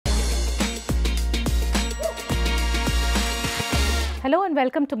Hello and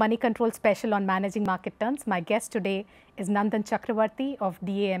welcome to Moneycontrol special on managing market turns. My guest today is Nandan Chakraborty of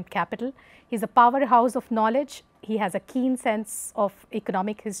DAM Capital. He's a powerhouse of knowledge. He has a keen sense of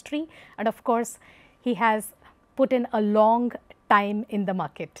economic history, and of course, he has put in a long time in the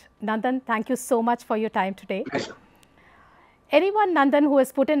market. Nandan, thank you so much for your time today. Pleasure. Anyone, Nandan, who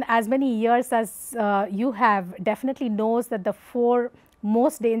has put in as many years as you have definitely knows that the four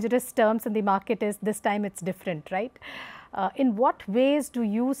most dangerous terms in the market is this time it's different, right? In what ways do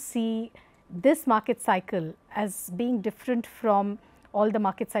you see this market cycle as being different from all the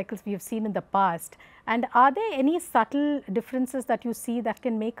market cycles we have seen in the past? And are there any subtle differences that you see that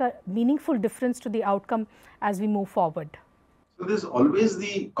can make a meaningful difference to the outcome as we move forward? So there's always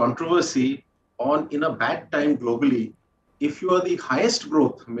the controversy on, in a bad time globally, if you are the highest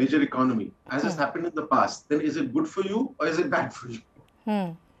growth major economy, as has happened in the past, then is it good for you or is it bad for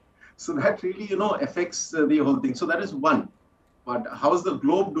you? So that really, affects the whole thing. So that is one. But how's the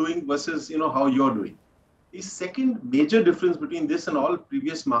globe doing versus, how you're doing? The second major difference between this and all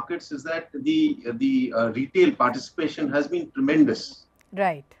previous markets is that the retail participation has been tremendous.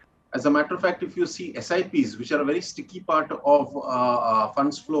 Right. As a matter of fact, if you see SIPs, which are a very sticky part of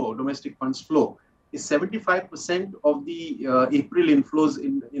funds flow, domestic funds flow, is 75% of the April inflows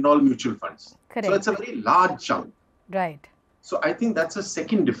in all mutual funds. Correct. So it's a very large chunk. Right. So I think that's a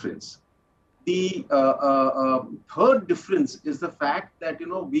second difference. The third difference is the fact that,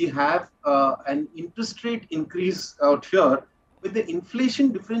 we have an interest rate increase out here with the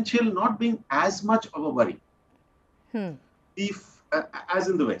inflation differential not being as much of a worry. As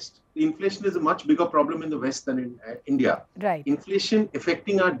in the West. The inflation is a much bigger problem in the West than in India. Right. Inflation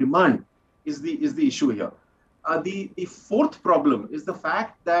affecting our demand is the issue here. The fourth problem is the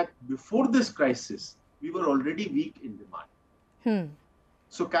fact that before this crisis, we were already weak in demand.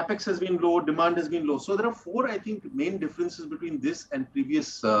 So Capex has been low, demand has been low. So there are four, I think, main differences between this and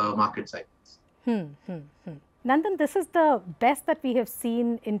previous market cycles. Nandan, this is the best that we have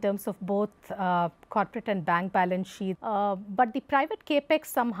seen in terms of both corporate and bank balance sheet. But the private Capex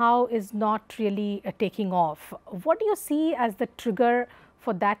somehow is not really taking off. What do you see as the trigger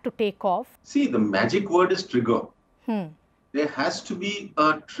for that to take off? See, the magic word is trigger. There has to be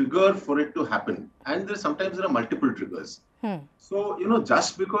a trigger for it to happen. And sometimes there are multiple triggers. So,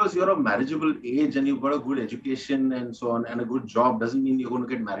 just because you're of marriageable age and you've got a good education and so on and a good job doesn't mean you're going to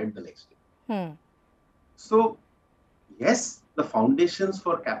get married the next day. So, yes, the foundations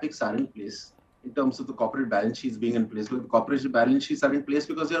for Capex are in place in terms of the corporate balance sheets being in place. But the corporate balance sheets are in place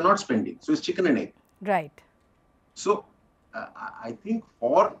because they are not spending. So, it's chicken and egg. Right. So, I think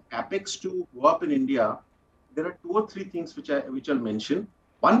for Capex to go up in India, there are two or three things which I'll mention.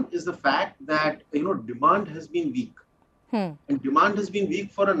 One is the fact that, demand has been weak. And demand has been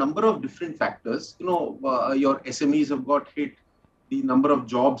weak for a number of different factors. Your SMEs have got hit, the number of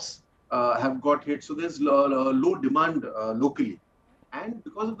jobs have got hit. So there's low demand locally. And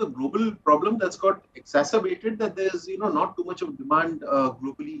because of the global problem that's got exacerbated, that there's, not too much of demand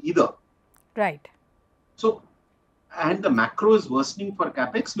globally either. Right. So, and the macro is worsening for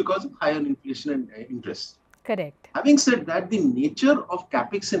Capex because of higher inflation and interest. Correct. Having said that, the nature of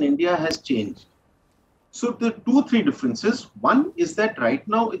Capex in India has changed. So the three differences. One is that right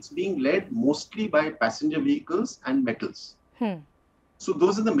now it's being led mostly by passenger vehicles and metals. So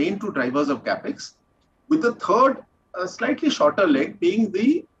those are the main two drivers of Capex. With the third, slightly shorter leg being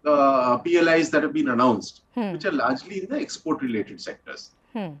the PLIs that have been announced, which are largely in the export-related sectors,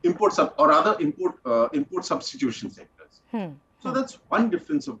 import substitution sectors. So that's one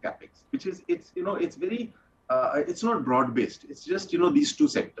difference of Capex, which is it's very. It's not broad-based. It's just, these two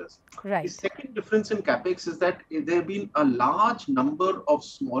sectors. Right. The second difference in Capex is that there have been a large number of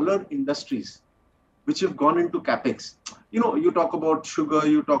smaller industries which have gone into Capex. You talk about sugar,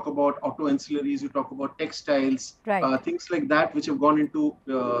 you talk about auto ancillaries, you talk about textiles, right. Things like that, which have gone into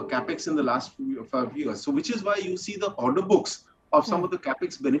Capex in the last 5 years. So which is why you see the order books of some of the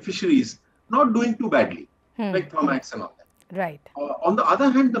Capex beneficiaries not doing too badly, like Thermax and all that. Right. On the other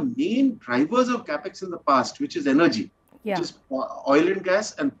hand, the main drivers of Capex in the past, which is energy, which is oil and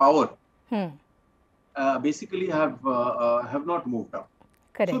gas and power, basically have not moved up.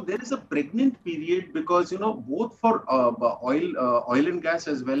 Correct. So there is a pregnant period because, both for oil and gas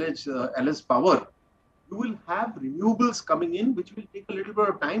as well as power, you will have renewables coming in, which will take a little bit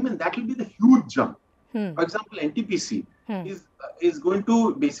of time, and that will be the huge jump. For example, NTPC is going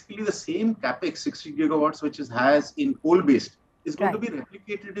to basically the same Capex 60 gigawatts which it has in coal-based is going to be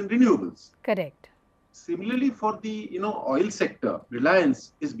replicated in renewables. Correct. Similarly, for the oil sector,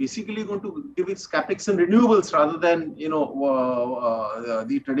 Reliance is basically going to give its Capex in renewables rather than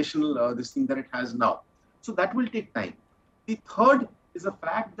the traditional this thing that it has now. So that will take time. The third is the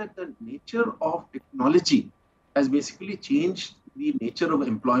fact that the nature of technology has basically changed the nature of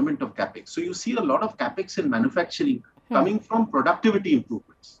employment of Capex. So you see a lot of Capex in manufacturing coming from productivity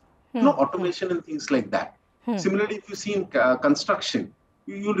improvements, automation and things like that. Similarly, if you see in construction,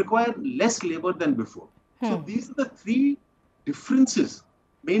 you require less labor than before. So these are the three differences,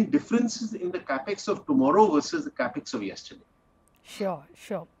 main differences in the Capex of tomorrow versus the Capex of yesterday. Sure,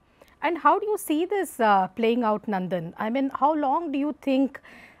 sure. And how do you see this playing out, Nandan? I mean, how long do you think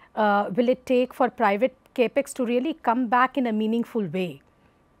will it take for private Capex to really come back in a meaningful way?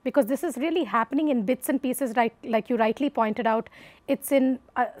 Because this is really happening in bits and pieces, right? Like you rightly pointed out, it's in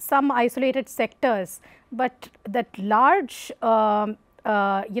some isolated sectors, but that large, Capex,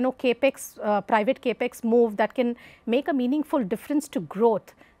 private Capex move that can make a meaningful difference to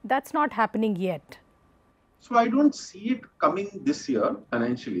growth, that's not happening yet. So I don't see it coming this year,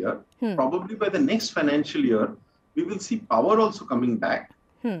 financial year. Probably by the next financial year, we will see power also coming back.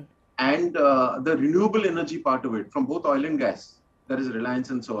 And the renewable energy part of it, from both oil and gas, there is Reliance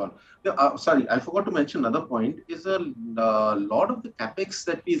and so on. Sorry, I forgot to mention another point, is a lot of the Capex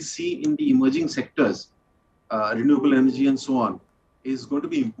that we see in the emerging sectors, renewable energy and so on, is going to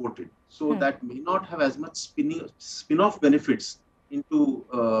be imported. So that may not have as much spin-off benefits into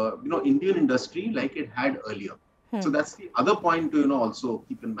Indian industry like it had earlier. So that's the other point to also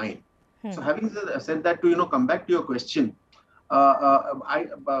keep in mind. So having said that, to come back to your question,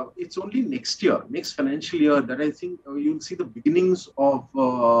 it's only next year, next financial year, that I think you'll see the beginnings of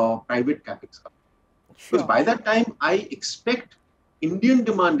private Capex. Because by that time, I expect Indian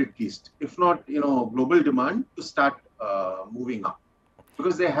demand at least, if not global demand, to start moving up.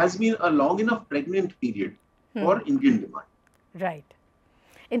 Because there has been a long enough pregnant period for Indian demand. Right.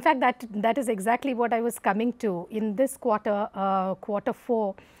 In fact, that is exactly what I was coming to. In this quarter, quarter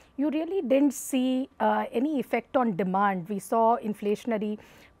 4, you really didn't see any effect on demand. We saw inflationary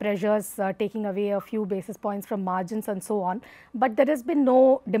pressures taking away a few basis points from margins and so on, but there has been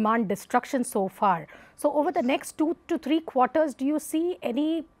no demand destruction so far. So over the next 2 to 3 quarters, do you see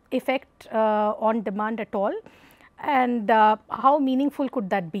any effect on demand at all? And how meaningful could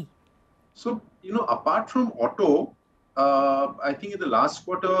that be? So, apart from auto, I think in the last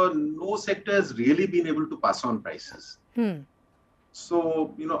quarter, no sector has really been able to pass on prices.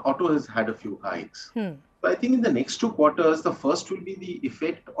 So, auto has had a few hikes. So I think in the next 2 quarters, the first will be the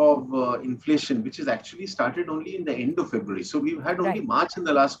effect of inflation, which is actually started only in the end of February. So we've had only March in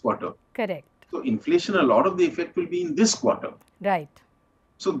the last quarter. Correct. So inflation, a lot of the effect will be in this quarter. Right.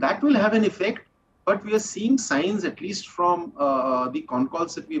 So that will have an effect. But we are seeing signs, at least from the con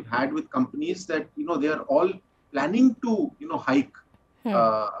calls that we've had with companies, that they are all planning to hike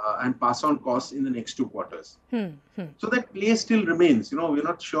and pass on costs in the next 2 quarters. So that play still remains. We're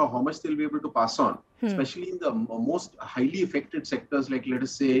not sure how much they'll be able to pass on, especially in the most highly affected sectors, like let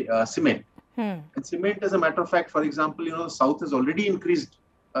us say cement. And cement, as a matter of fact, for example, the South has already increased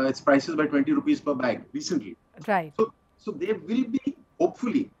its prices by 20 rupees per bag recently. Right. So there will be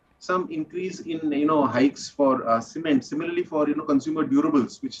hopefully some increase in hikes for cement. Similarly for consumer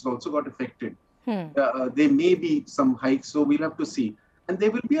durables, which has also got affected. There may be some hikes, so we'll have to see. And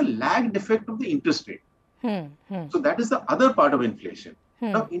there will be a lagged effect of the interest rate. So that is the other part of inflation.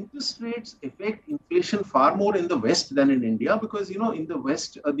 Now, interest rates affect inflation far more in the West than in India, because in the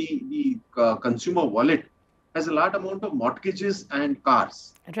West the consumer wallet has a large amount of mortgages and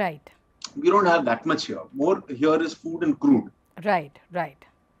cars. Right. We don't have that much here. More here is food and crude. Right. Right.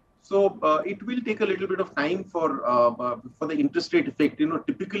 So it will take a little bit of time for the interest rate effect.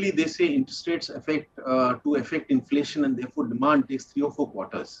 Typically they say interest rates to affect inflation, and therefore demand takes 3 or 4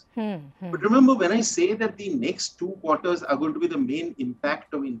 quarters. But remember, when I say that the next 2 quarters are going to be the main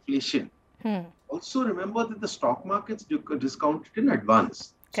impact of inflation, also remember that the stock markets discounted in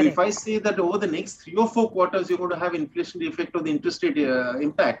advance. So if I say that over the next 3 or 4 quarters you're going to have inflationary effect of the interest rate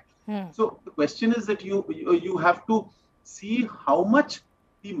impact, so the question is that you have to see how much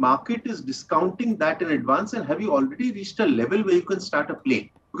the market is discounting that in advance, and have you already reached a level where you can start a play?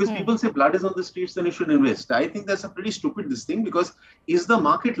 Because people say blood is on the streets, then you should invest. I think that's a pretty stupid thing, because is the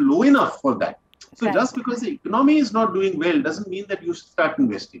market low enough for that? So just because the economy is not doing well doesn't mean that you should start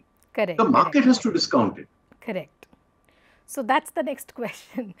investing. Correct. The market has to discount it. Correct. So that's the next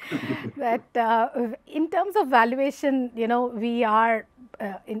question. That in terms of valuation, we are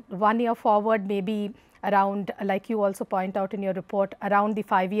in 1 year forward, maybe around, like you also point out in your report, around the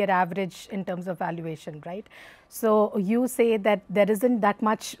 5-year average in terms of valuation, right? So you say that there isn't that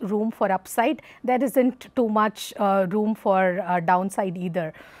much room for upside. There isn't too much room for downside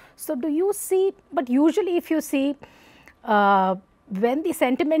either. So do you see, but usually if you see when the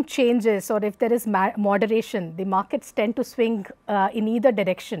sentiment changes or if there is moderation, the markets tend to swing in either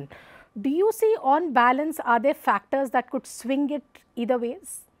direction. Do you see on balance, are there factors that could swing it either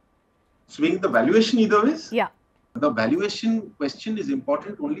ways? Swing the valuation either ways? Yeah. The valuation question is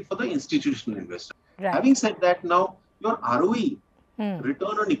important only for the institutional investor. Right. Having said that, now your ROE,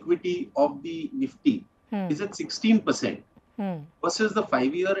 return on equity of the Nifty, is at 16% versus the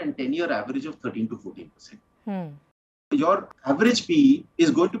 5-year and 10-year average of 13 to 14%. Your average PE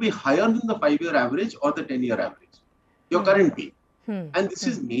is going to be higher than the 5-year average or the 10-year average, your current PE. And this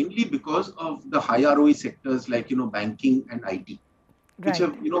is mainly because of the high ROE sectors like, banking and IT, which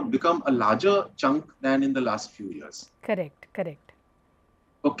have, become a larger chunk than in the last few years. Correct.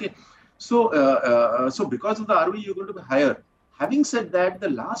 Okay. So, so because of the ROE, you're going to be higher. Having said that, the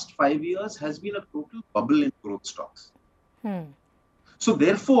last 5 years has been a total bubble in growth stocks. So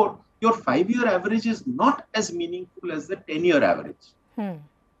therefore, your 5-year average is not as meaningful as the 10-year average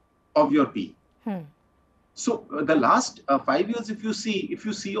of your PE. So the last 5 years, if you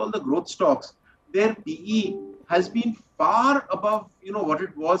see all the growth stocks, their PE has been far above, what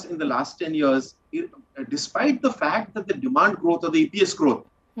it was in the last 10 years, despite the fact that the demand growth or the EPS growth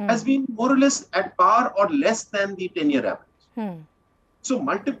has been more or less at par or less than the 10-year average. So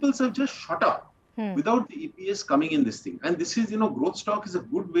multiples have just shot up without the EPS coming in this thing. And this is, growth stock is a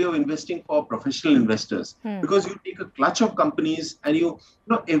good way of investing for professional investors because you take a clutch of companies and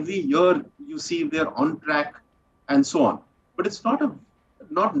every year you see if they're on track and so on. But it's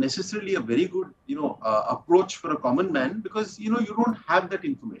not necessarily a very good, approach for a common man because, you don't have that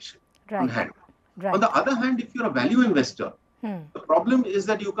information on hand. On the other hand, if you're a value investor, the problem is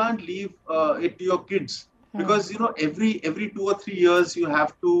that you can't leave it to your kids because, every 2 or 3 years you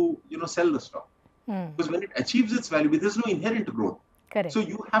have to, sell the stock. Because when it achieves its value, there's no inherent growth. Correct. So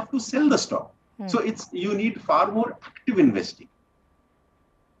you have to sell the stock. So you need far more active investing.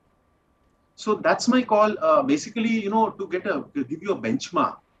 So that's my call. Basically, to give you a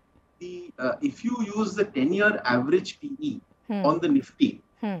benchmark, if you use the 10-year average PE on the Nifty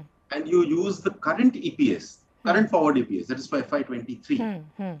and you use the current EPS, current forward EPS, that is for FY23,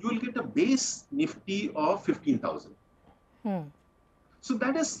 you will get a base Nifty of 15,000. So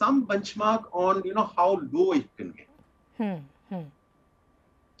that is some benchmark on, how low it can get.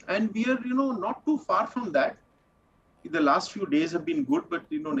 And we are, not too far from that. The last few days have been good, but,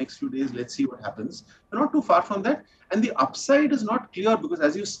 next few days, let's see what happens. We're not too far from that. And the upside is not clear because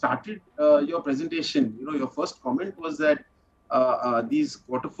as you started your presentation, your first comment was that these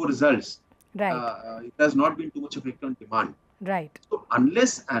Q4 results, it has not been too much effect on demand. Right. So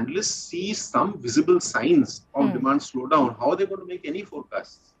unless analysts see some visible signs of demand slowdown, how are they going to make any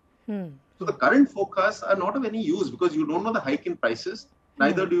forecasts? So the current forecasts are not of any use because you don't know the hike in prices,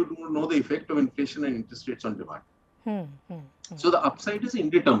 neither do you know the effect of inflation and interest rates on demand. So the upside is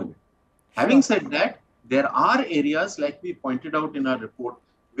indeterminate. Having said that, there are areas like we pointed out in our report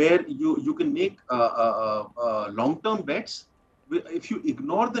where you can make long-term bets. If you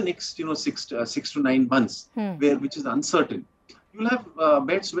ignore the next 6 to 9 months, which is uncertain, you'll have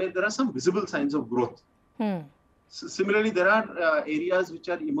bets where there are some visible signs of growth. So similarly, there are areas which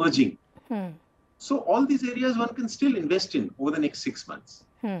are emerging. So all these areas one can still invest in over the next 6 months.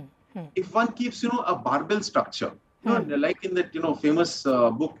 If one keeps a barbell structure, like in that famous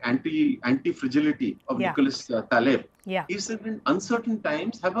book Anti-Fragility of Nicholas Taleb, he said in uncertain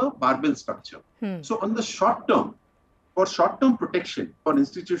times have a barbell structure. So on the short term, for short-term protection for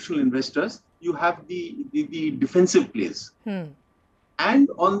institutional investors, you have the defensive plays. And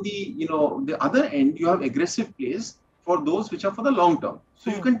on the other end, you have aggressive plays for those which are for the long term.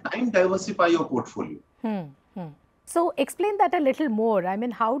 So you can time diversify your portfolio. So explain that a little more. I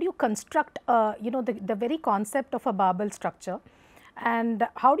mean, how do you construct, the very concept of a barbell structure, and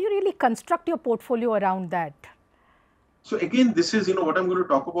how do you really construct your portfolio around that? So again, this is, what I'm going to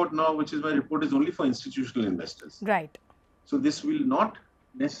talk about now, which is my report is only for institutional investors. Right. So this will not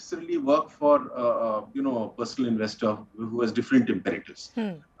necessarily work for, a personal investor who has different imperatives.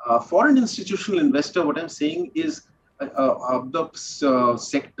 For an institutional investor, what I'm saying is the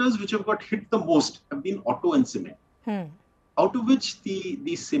sectors which have got hit the most have been auto and cement. Out of which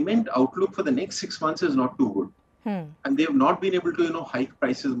the cement outlook for the next 6 months is not too good. And they have not been able to, hike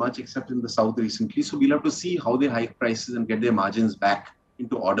prices much except in the south recently. So we'll have to see how they hike prices and get their margins back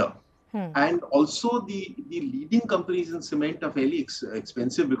into order. And also the leading companies in cement are fairly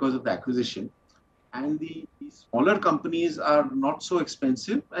expensive because of the acquisition. And the smaller companies are not so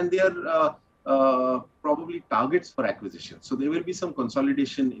expensive and they are probably targets for acquisition. So there will be some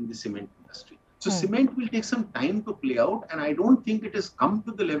consolidation in the cement industry. So cement will take some time to play out, and I don't think it has come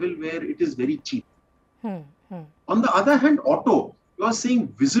to the level where it is very cheap. On the other hand, auto, you are seeing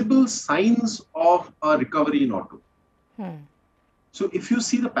visible signs of a recovery in auto. So if you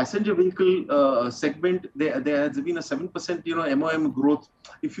see the passenger vehicle segment, there has been a 7% MOM growth.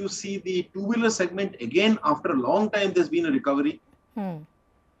 If you see the two-wheeler segment, again after a long time, there's been a recovery. And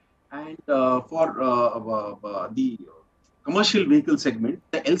for the commercial vehicle segment,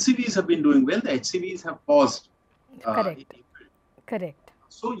 the LCVs have been doing well. The HCVs have paused. Correct.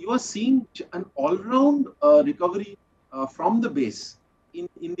 So you are seeing an all-round recovery from the base in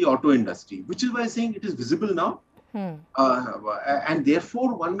the auto industry, which is why I'm saying it is visible now. And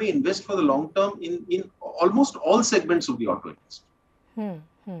therefore, one may invest for the long term in almost all segments of the auto industry.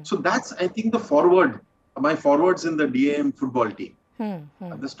 So that's, I think, the my forwards in the DAM football team,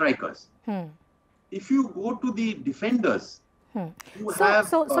 the strikers. If you go to the defenders,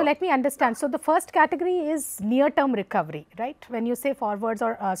 so let me understand. So the first category is near-term recovery, right? When you say forwards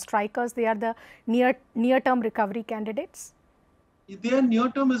or strikers, they are the near-term recovery candidates? They are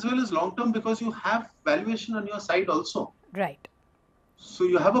near-term as well as long-term because you have valuation on your side also. Right. So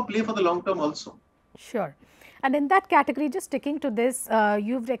you have a play for the long-term also. Sure. And in that category, just sticking to this,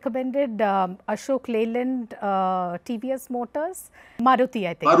 you've recommended Ashok Leyland, TVS Motors, Maruti,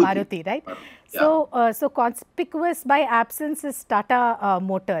 I think. Maruti, right? Maruti, so conspicuous by absence is Tata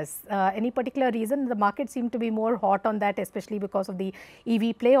Motors. Any particular reason the market seemed to be more hot on that, especially because of the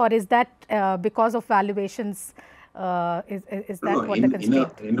EV play, or is that because of valuations? Is that what the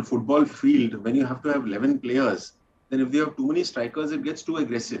constraint? In a football field, when you have to have 11 players, then if they have too many strikers, it gets too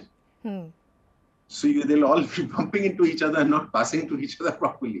aggressive. So they'll all be bumping into each other and not passing to each other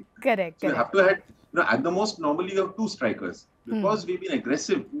properly. Correct. So you have to have, at the most, normally you have 2 strikers. Because we've been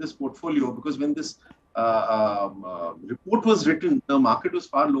aggressive in this portfolio, because when this report was written, the market was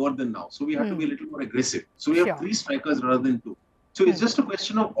far lower than now. So we had to be a little more aggressive. So we have 3 strikers rather than 2. So it's just a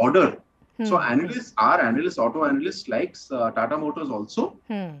question of order. So auto analysts likes Tata Motors also.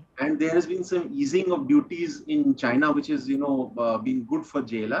 And there has been some easing of duties in China, which is, been good for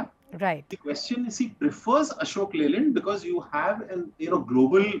JLR. Right. The question is, he prefers Ashok Leyland because you have an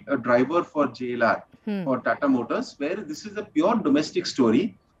global driver for JLR or Tata Motors, where this is a pure domestic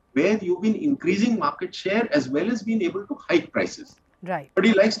story, where you've been increasing market share as well as being able to hike prices. Right. But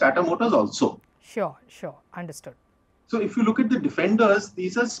he likes Tata Motors also. Sure. Understood. So if you look at the defenders,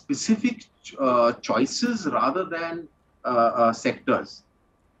 these are specific choices rather than sectors.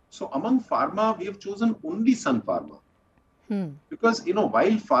 So among pharma, we have chosen only Sun Pharma. Because,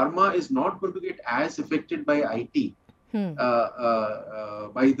 while pharma is not going to get as affected by IT,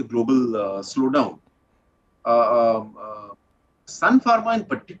 by the global slowdown, Sun Pharma in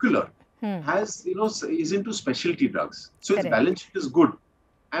particular has, is into specialty drugs. So its balance sheet is good.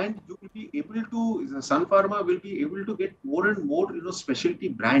 And you will be able to, Sun Pharma will be able to get more and more, specialty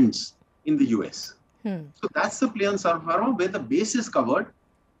brands in the US. So that's the play on Sun Pharma, where the base is covered.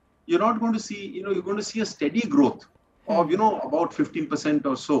 You're not going to see, you're going to see a steady growth of, about 15%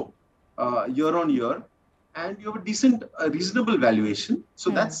 or so year on year. And you have a decent, reasonable valuation.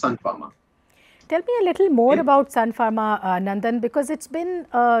 So that's Sun Pharma. Tell me a little more about Sun Pharma, Nandan, because it's been,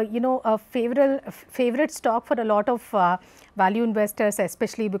 a favorite stock for a lot of value investors,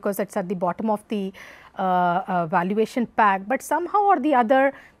 especially because it's at the bottom of the valuation pack. But somehow or the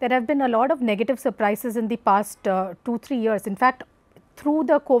other, there have been a lot of negative surprises in the past 2-3 years. In fact, through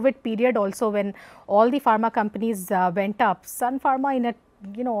the COVID period also, when all the pharma companies went up, Sun Pharma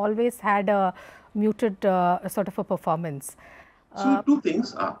always had a muted sort of a performance. So 2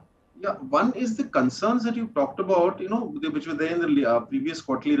 things. One is the concerns that you talked about, which were there in the previous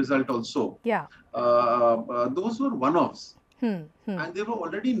quarterly result also. Yeah. Those were one-offs. And they were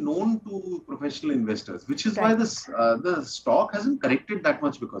already known to professional investors, which is why the stock hasn't corrected that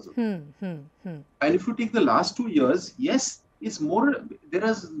much because of it. And if you take the last 2 years, yes, it's more, there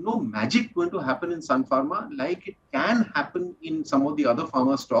is no magic going to happen in Sun Pharma like it can happen in some of the other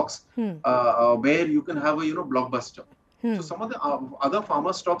pharma stocks where you can have a, blockbuster. So some of the other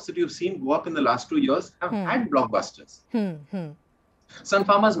pharma stocks that you've seen go up in the last 2 years have had blockbusters. Sun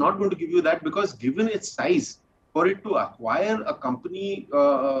Pharma is not going to give you that because given its size, for it to acquire a company,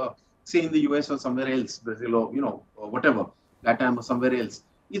 say in the US or somewhere else, Brazil or, whatever, LATAM or somewhere else,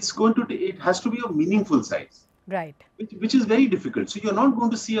 it has to be a meaningful size. Right. Which is very difficult. So you're not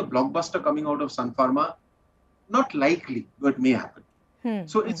going to see a blockbuster coming out of Sun Pharma. Not likely, but may happen.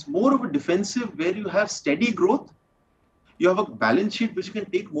 So it's more of a defensive where you have steady growth. You have a balance sheet which can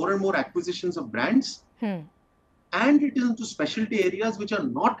take more and more acquisitions of brands. And it is into specialty areas which are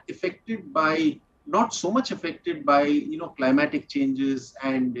not so much affected by, climatic changes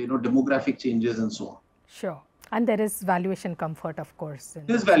and, demographic changes and so on. Sure. And there is valuation comfort, of course.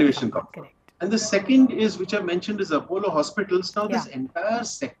 There is valuation comfort. Correct. And the second is, which I mentioned, is Apollo Hospitals. Now, this entire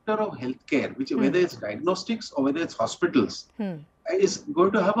sector of healthcare, which whether it's diagnostics or whether it's hospitals, is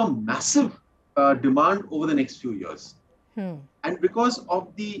going to have a massive demand over the next few years. And because of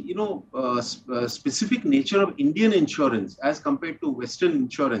the specific nature of Indian insurance as compared to Western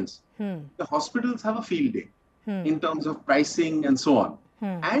insurance, the hospitals have a field day in terms of pricing and so on.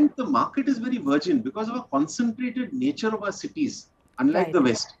 And the market is very virgin because of a concentrated nature of our cities, unlike the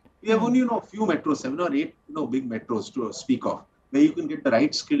West. We have only a few metros, 7 or 8 big metros to speak of, where you can get the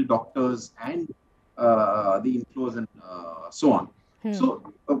right skilled doctors and the inflows and so on.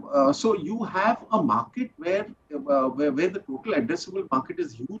 So you have a market where the total addressable market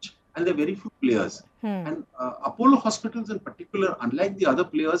is huge and there are very few players. And Apollo Hospitals in particular, unlike the other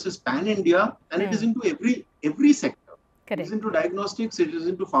players, is pan-India and it is into every sector. Correct. It is into diagnostics, it is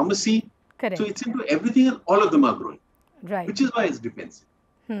into pharmacy. Correct. So it's into everything and all of them are growing. Right. Which is why it's defensive.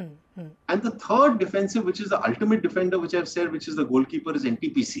 And the third defensive, which is the ultimate defender, which I've said, which is the goalkeeper, is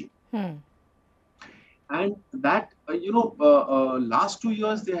NTPC. And that, last 2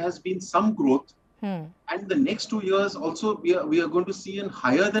 years, there has been some growth. And the next 2 years also, we are going to see a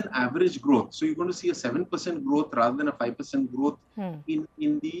higher than average growth. So you're going to see a 7% growth rather than a 5% growth in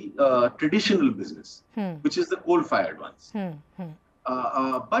the traditional business, which is the coal-fired ones.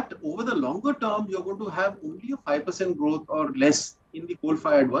 But over the longer term, you're going to have only a 5% growth or less in the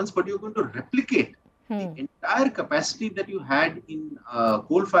coal-fired ones, but you're going to replicate the entire capacity that you had in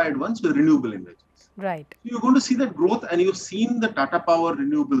coal-fired ones with renewable energies. Right. So you're going to see that growth, and you've seen the Tata Power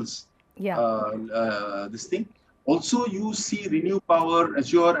renewables. This thing. Also, you see Renew Power,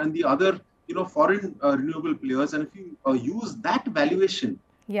 Azure, and the other, foreign renewable players. And if you use that valuation,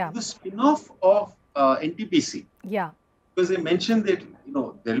 the spin-off of NTPC. Because they mentioned that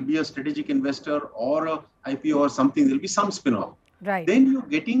there will be a strategic investor or a IPO or something. There will be some spin-off. Right. Then you're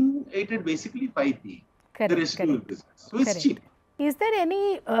getting it at basically 5p. The residual business. So it's cheap. Is there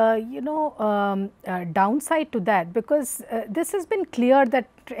any, downside to that? Because this has been clear that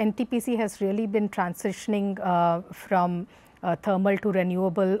NTPC has really been transitioning from thermal to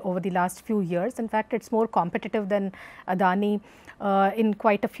renewable over the last few years. In fact, it's more competitive than Adani in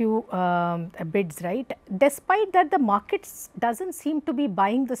quite a few bids, right? Despite that, the markets doesn't seem to be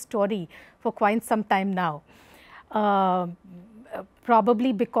buying the story for quite some time now.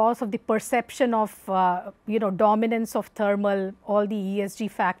 Probably because of the perception of, dominance of thermal, all the ESG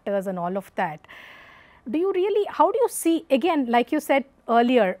factors and all of that. How do you see, again, like you said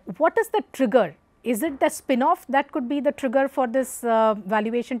earlier, what is the trigger? Is it the spin-off that could be the trigger for this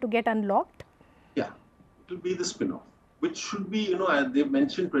valuation to get unlocked? Yeah, it will be the spin-off, which should be, they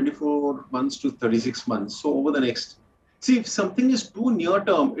mentioned 24 months to 36 months. So over the next, see, if something is too near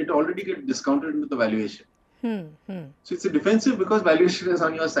term, it already gets discounted into the valuation. So it's a defensive because valuation is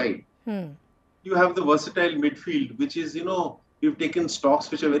on your side. You have the versatile midfield, which is, you've taken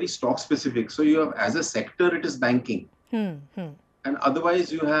stocks which are very stock specific. So you have, as a sector, it is banking. And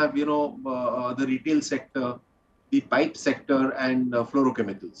otherwise you have, the retail sector, the pipe sector and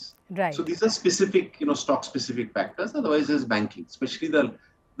fluorochemicals. Right. So these are specific, stock specific factors. Otherwise there's banking, especially the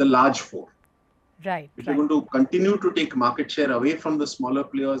large four. Right. Which are going to continue to take market share away from the smaller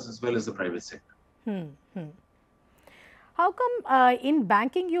players as well as the private sector. How come in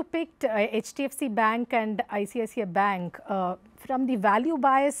banking you picked HDFC Bank and ICICI Bank? From the value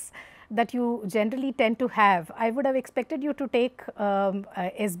bias that you generally tend to have, I would have expected you to take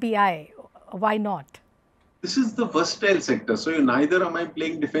SBI. Why not? This is the versatile sector. So neither am I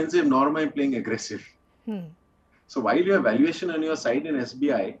playing defensive nor am I playing aggressive. So while you have valuation on your side in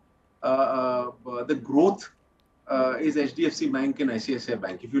SBI, the growth is HDFC Bank and ICICI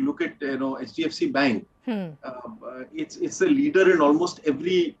Bank. If you look at HDFC Bank, it's the leader in almost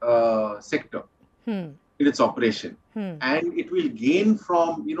every sector in its operation, and it will gain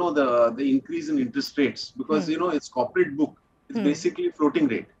from the increase in interest rates because its corporate book is basically floating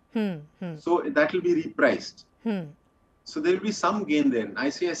rate, so that will be repriced. So there will be some gain there.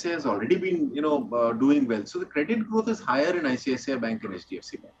 ICICI has already been doing well, so the credit growth is higher in ICICI Bank and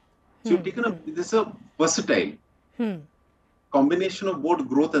HDFC Bank. So you've taken this is a versatile combination of both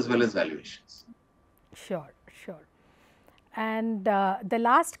growth as well as valuations. Sure. And the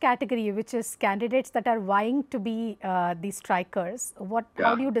last category, which is candidates that are vying to be the strikers,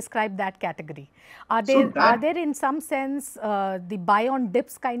 how do you describe that category? Are there in some sense the buy on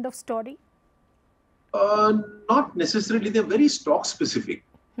dips kind of story? Not necessarily. They're very stock specific.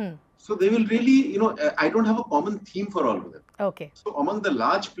 So they will really, I don't have a common theme for all of them. Okay. So among the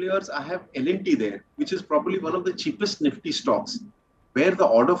large players, I have L&T there, which is probably one of the cheapest Nifty stocks, where the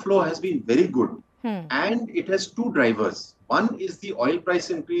order flow has been very good. And it has two drivers. One is the oil price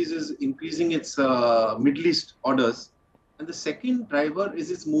increase is increasing its Middle East orders. And the second driver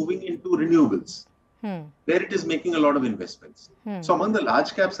is it's moving into renewables, where it is making a lot of investments. So among the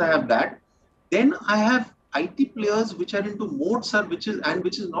large caps, I have that. Then I have IT players which are into modes which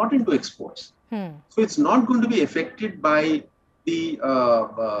is not into exports. So it's not going to be affected by the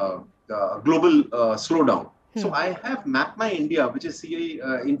global slowdown. So I have MapMy India, which is CA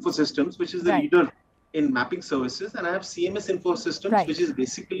Infosystems, which is the leader in mapping services, and I have CMS Infosystems, which is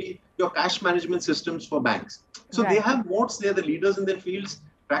basically your cash management systems for banks. So they have modes, they are the leaders in their fields.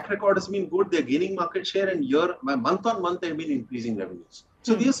 Track record has been good, they're gaining market share, and month on month they've been increasing revenues.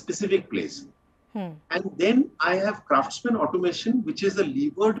 So they are specific plays. And then I have Craftsman Automation, which is a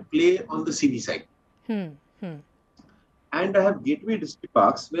levered play on the CV side. And I have Gateway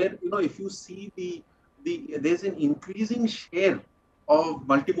Distriparks, where if you see there's an increasing share of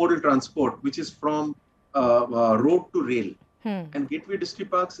multimodal transport, which is from road to rail. And Gateway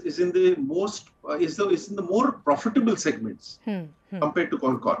Distriparks is in the more profitable segments compared to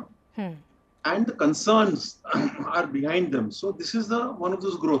Concor. And the concerns are behind them. So this is one of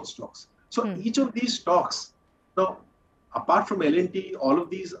those growth stocks. So each of these stocks, now apart from L&T, all of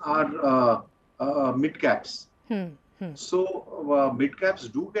these are mid caps. So mid caps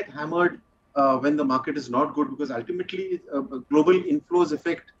do get hammered when the market is not good, because ultimately global inflows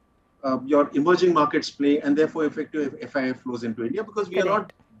affect your emerging markets play, and therefore effective FII flows into India, because we are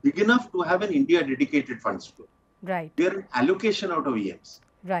not big enough to have an India dedicated funds flow. We are an allocation out of EMs.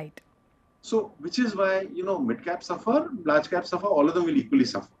 So which is why mid caps suffer, large caps suffer, all of them will equally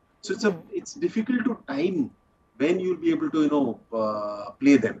suffer. So it's difficult to time when you'll be able to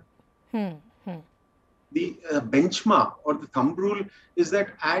play them. The benchmark or the thumb rule is that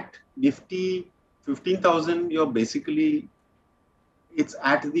at Nifty 15,000, it's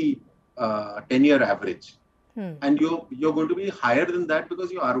at the 10-year average. And you're going to be higher than that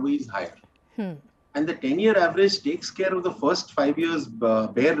because your ROE is higher. And the 10-year average takes care of the first 5 years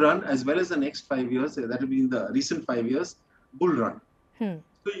bear run, as well as the next 5 years, that will be in the recent 5 years, bull run.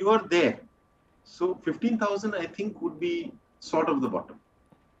 So you are there. So 15,000, I think, would be sort of the bottom.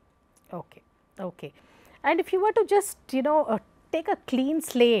 Okay. And if you were to just, take a clean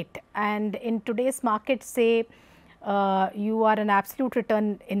slate and in today's market say you are an absolute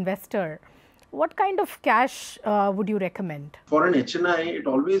return investor, what kind of cash would you recommend? For an HNI, it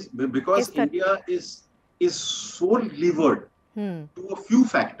always, because India is so levered to a few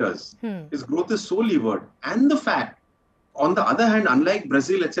factors. Its growth is so levered, and the fact, on the other hand, unlike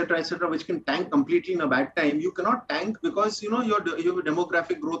Brazil, etc., which can tank completely in a bad time, you cannot tank because you have a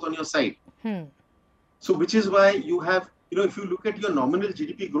demographic growth on your side. So which is why you have, if you look at your nominal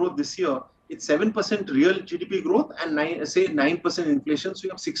GDP growth this year, it's 7% real GDP growth and 9% inflation. So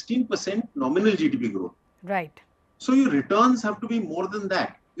you have 16% nominal GDP growth. So your returns have to be more than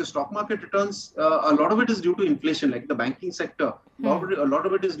that. Your stock market returns, a lot of it is due to inflation, like the banking sector. A lot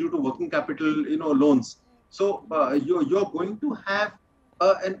of it is due to working capital, loans. So you're going to have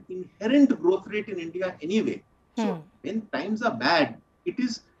an inherent growth rate in India anyway. So when times are bad, it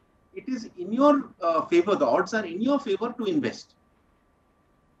is in your favor. The odds are in your favor to invest.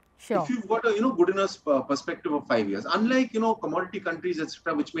 If you've got a good enough perspective of 5 years, unlike commodity countries,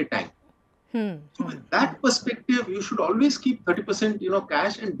 etc., which may tank. So with that perspective, you should always keep 30%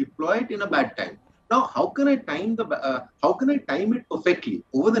 cash and deploy it in a bad time. Now, how can I time it perfectly?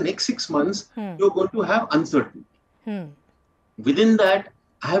 Over the next 6 months, you're going to have uncertainty. Within that,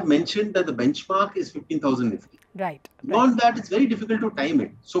 I have mentioned that the benchmark is 15,000 Nifty. Beyond that, it's very difficult to time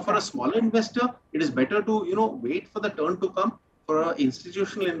it. So for a smaller investor, it is better to wait for the turn to come. For an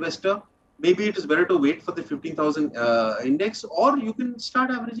institutional investor, maybe it is better to wait for the 15,000 index, or you can start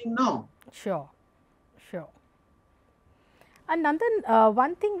averaging now. Sure. And Nandan,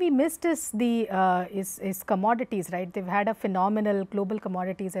 one thing we missed is is commodities, right? They've had a phenomenal, global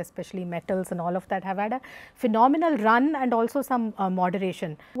commodities, especially metals and all of that, have had a phenomenal run and also some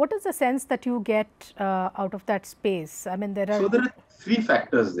moderation. What is the sense that you get out of that space? I mean, there are 3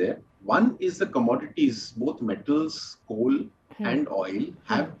 factors there. One is the commodities, both metals, coal and oil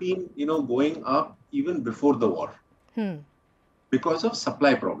have been, going up even before the war because of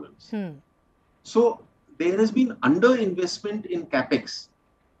supply problems. So there has been underinvestment in Capex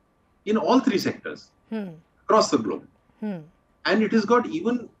in all 3 sectors across the globe. And it has got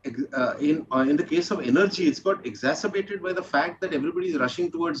even, in the case of energy, it's got exacerbated by the fact that everybody is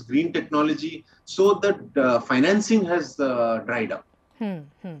rushing towards green technology, so that financing has dried up.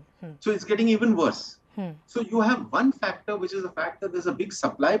 So it's getting even worse. So you have one factor, which is the fact that there's a big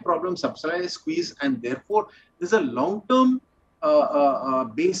supply problem, supply squeeze, and therefore there's a long-term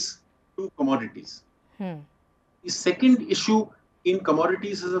base to commodities. The second issue in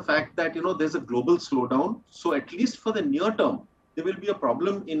commodities is the fact that, there's a global slowdown. So at least for the near term, there will be a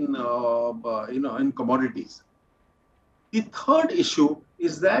problem in commodities. The third issue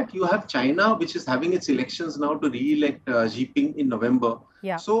is that you have China, which is having its elections now to re-elect Xi Jinping in November.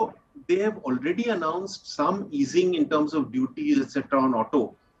 Yeah. So they have already announced some easing in terms of duties, etc., on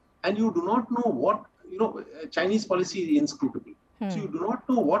auto. And you do not know what, Chinese policy is inscrutable. So you do not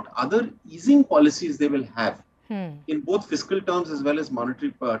know what other easing policies they will have in both fiscal terms as well as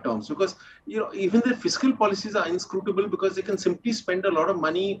monetary terms. Because, even their fiscal policies are inscrutable because they can simply spend a lot of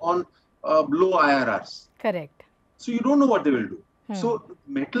money on low IRRs. Correct. So you don't know what they will do. So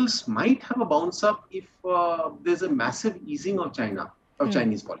metals might have a bounce up if there's a massive easing of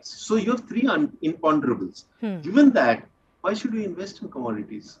Chinese policy. So you have three imponderables. Given that, why should we invest in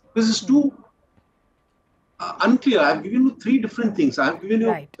commodities? Because it's too unclear. I've given you three different things. I've given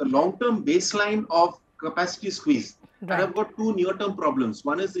you the long-term baseline of capacity squeeze. And I've got two near-term problems.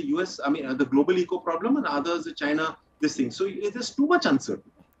 One is the US, the global eco problem, and other is the China, this thing. So there's too much uncertainty.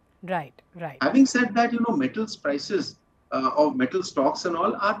 Right. Having said that, metals prices of metal stocks and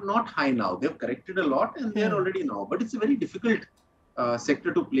all are not high now. They've corrected a lot and they're already now. But it's a very difficult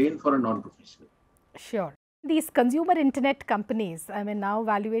sector to play in for a non-professional. Sure. These consumer internet companies, now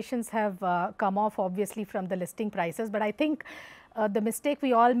valuations have come off obviously from the listing prices, but I think the mistake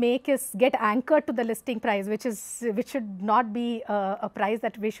we all make is get anchored to the listing price, which should not be a price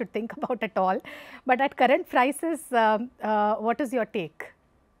that we should think about at all. But at current prices, what is your take?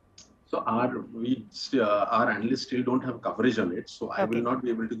 So our analysts still don't have coverage on it. So I will not be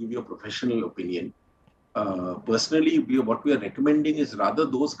able to give you a professional opinion. Personally, what we are recommending is rather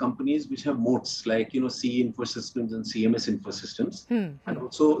those companies which have moats, like CE Infosystems and CMS Infosystems, and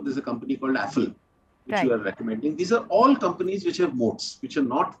also there's a company called Affle, which we are recommending. These are all companies which have moats, which are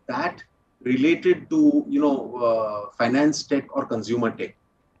not that related to finance tech or consumer tech,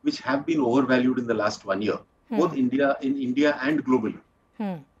 which have been overvalued in the last 1 year, both in India and globally.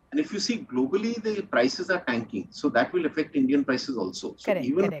 And if you see globally, the prices are tanking. So that will affect Indian prices also. So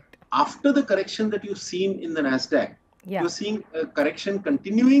even after the correction that you've seen in the NASDAQ, you're seeing a correction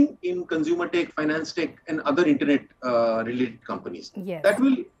continuing in consumer tech, finance tech, and other internet related companies. That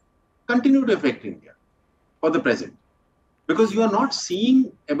will continue to affect India for the present. Because you are not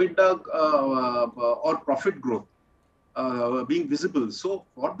seeing EBITDA or profit growth being visible. So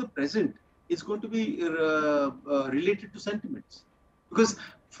for the present, it's going to be related to sentiments. Because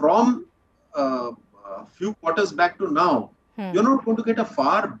from a few quarters back to now, you're not going to get a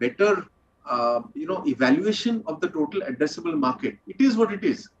far better, evaluation of the total addressable market. It is what it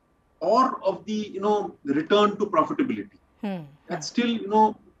is, or of the, the return to profitability. That's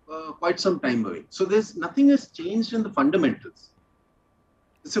still, quite some time away. So nothing has changed in the fundamentals.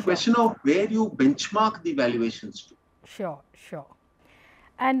 It's a question of where you benchmark the valuations to. Sure.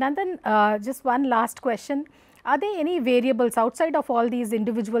 And Nandan, just one last question. Are there any variables outside of all these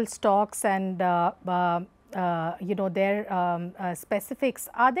individual stocks and their specifics?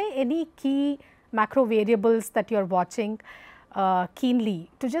 Are there any key macro variables that you're watching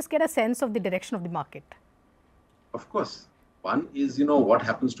keenly to just get a sense of the direction of the market? Of course. One is, what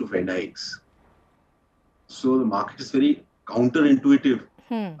happens to Fed hikes. So the market is very counterintuitive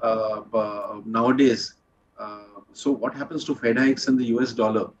nowadays. So what happens to Fed hikes and the US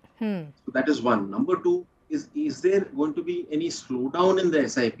dollar? So that is one. Number two, is there going to be any slowdown in the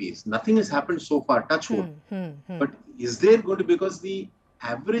SIPs? Nothing has happened so far, touch wood. But is there going to, because the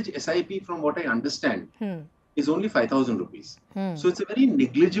average SIP, from what I understand, is only 5,000 rupees. So it's a very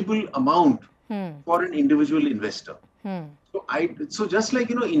negligible amount for an individual investor. So just like,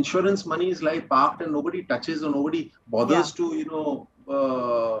 insurance money is like parked and nobody touches or nobody bothers to,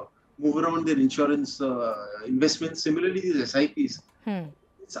 move around their insurance investments. Similarly, these SIPs,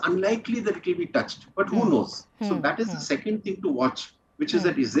 it's unlikely that it will be touched, but who knows? So that is the second thing to watch, which is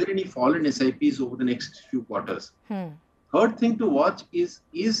that is there any fall in SIPs over the next few quarters? Third thing to watch is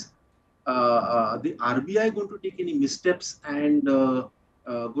the RBI going to take any missteps and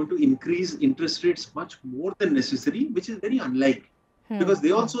going to increase interest rates much more than necessary, which is very unlikely, because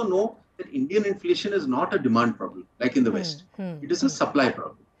they also know that Indian inflation is not a demand problem like in the West. It is a supply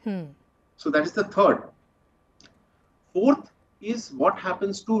problem. So that is the third. Fourth is what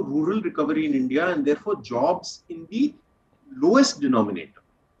happens to rural recovery in India and therefore jobs in the lowest denominator.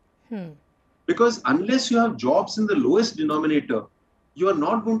 Because unless you have jobs in the lowest denominator, you are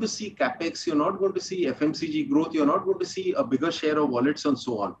not going to see Capex, you're not going to see FMCG growth, you're not going to see a bigger share of wallets and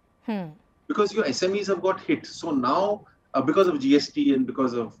so on. Because your SMEs have got hit. So now, because of GST and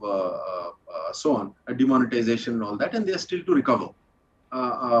because of so on, demonetization and all that, and they are still to recover.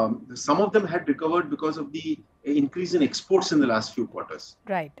 some of them had recovered because of the increase in exports in the last few quarters.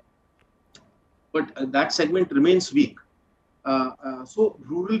 Right. But that segment remains weak. So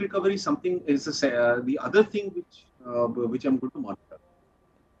rural recovery something is the other thing which I'm going to monitor.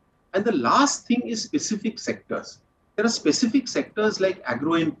 And the last thing is specific sectors. There are specific sectors like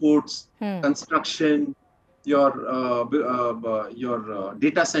agro inputs, construction, your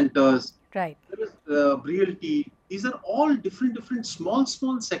data centers, Right. there is realty. These are all different small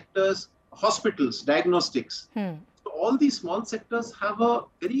sectors, hospitals, diagnostics. So all these small sectors have a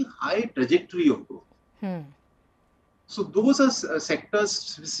very high trajectory of growth. So those are sectors,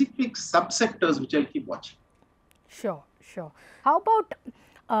 specific subsectors which I'll keep watching. Sure, sure. How about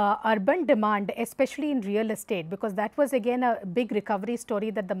urban demand, especially in real estate, because that was again a big recovery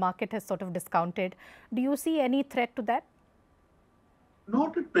story that the market has sort of discounted. Do you see any threat to that?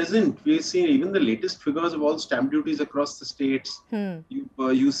 Not at present. We've seen even the latest figures of all stamp duties across the states.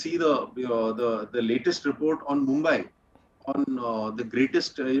 You see the latest report on Mumbai on the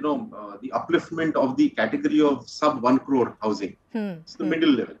greatest, the upliftment of the category of sub 1 crore housing. It's the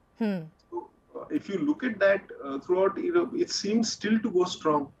middle level. So, if you look at that throughout, it seems still to go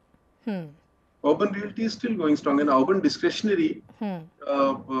strong. Urban realty is still going strong, and urban discretionary,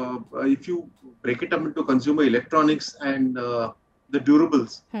 if you break it up into consumer electronics and the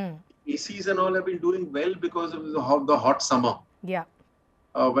durables, ACs and all have been doing well because of the hot summer. Yeah.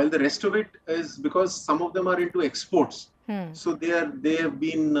 While the rest of it is because some of them are into exports, so they have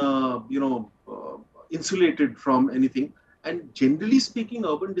been insulated from anything. And generally speaking,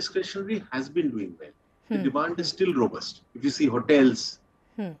 urban discretionary has been doing well. The demand is still robust. If you see hotels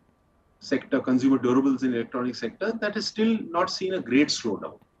sector, consumer durables in electronic sector, that has still not seen a great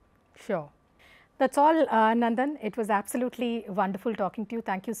slowdown. Sure. That's all, Nandan. It was absolutely wonderful talking to you.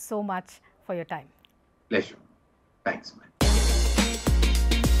 Thank you so much for your time. Pleasure. Thanks, man.